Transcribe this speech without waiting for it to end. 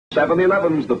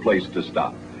7-Eleven's the place to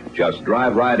stop. Just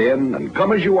drive right in and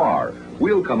come as you are.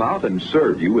 We'll come out and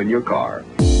serve you in your car.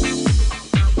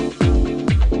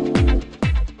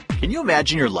 Can you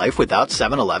imagine your life without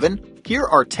 7-Eleven? Here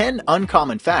are 10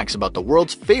 uncommon facts about the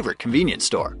world's favorite convenience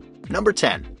store. Number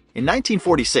 10. In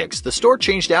 1946, the store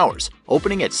changed hours,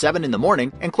 opening at 7 in the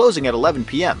morning and closing at 11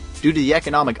 p.m. due to the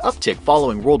economic uptick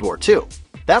following World War II.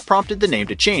 That prompted the name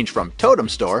to change from Totem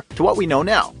Store to what we know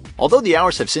now. Although the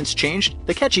hours have since changed,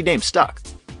 the catchy name stuck.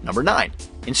 Number 9.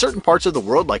 In certain parts of the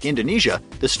world like Indonesia,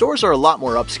 the stores are a lot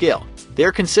more upscale. They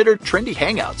are considered trendy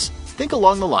hangouts. Think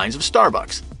along the lines of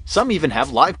Starbucks. Some even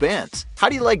have live bands. How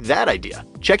do you like that idea?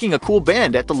 Checking a cool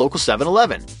band at the local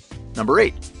 7-Eleven. Number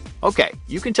 8. Okay,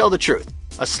 you can tell the truth.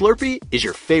 A Slurpee is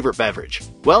your favorite beverage.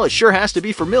 Well, it sure has to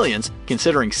be for millions,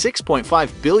 considering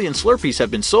 6.5 billion Slurpees have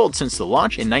been sold since the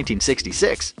launch in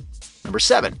 1966. Number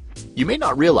 7. You may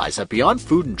not realize that beyond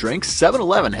food and drinks,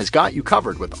 7-Eleven has got you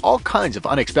covered with all kinds of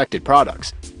unexpected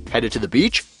products. Headed to the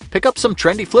beach? Pick up some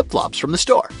trendy flip-flops from the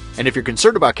store. And if you're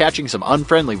concerned about catching some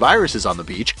unfriendly viruses on the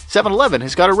beach, 7-Eleven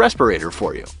has got a respirator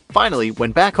for you. Finally,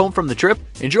 when back home from the trip,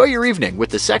 enjoy your evening with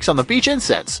the Sex on the Beach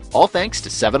incense, all thanks to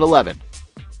 7-Eleven.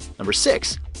 Number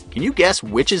 6. Can you guess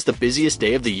which is the busiest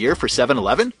day of the year for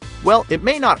 7-Eleven? Well, it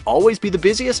may not always be the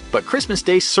busiest, but Christmas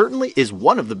Day certainly is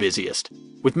one of the busiest.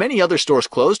 With many other stores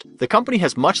closed, the company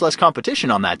has much less competition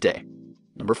on that day.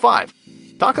 Number 5.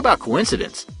 Talk about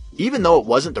coincidence. Even though it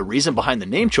wasn't the reason behind the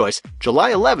name choice,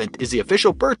 July 11th is the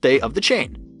official birthday of the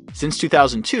chain. Since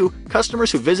 2002,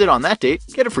 customers who visit on that date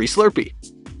get a free Slurpee.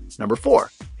 Number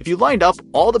 4. If you lined up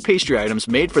all the pastry items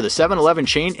made for the 7-Eleven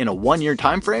chain in a one-year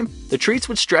time frame, the treats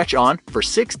would stretch on for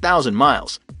 6,000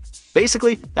 miles.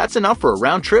 Basically, that's enough for a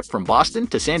round trip from Boston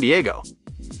to San Diego.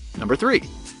 Number 3.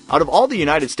 Out of all the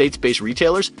United States-based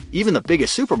retailers, even the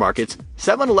biggest supermarkets,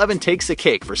 7-Eleven takes the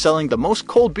cake for selling the most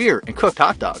cold beer and cooked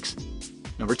hot dogs.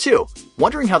 Number 2.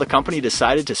 Wondering how the company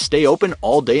decided to stay open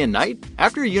all day and night?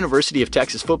 After a University of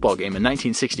Texas football game in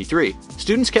 1963,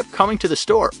 students kept coming to the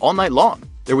store all night long.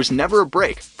 There was never a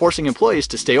break, forcing employees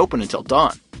to stay open until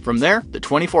dawn. From there, the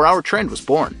 24-hour trend was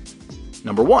born.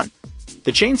 Number 1.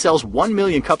 The chain sells 1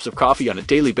 million cups of coffee on a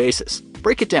daily basis.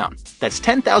 Break it down. That's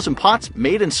 10,000 pots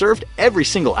made and served every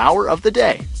single hour of the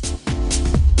day.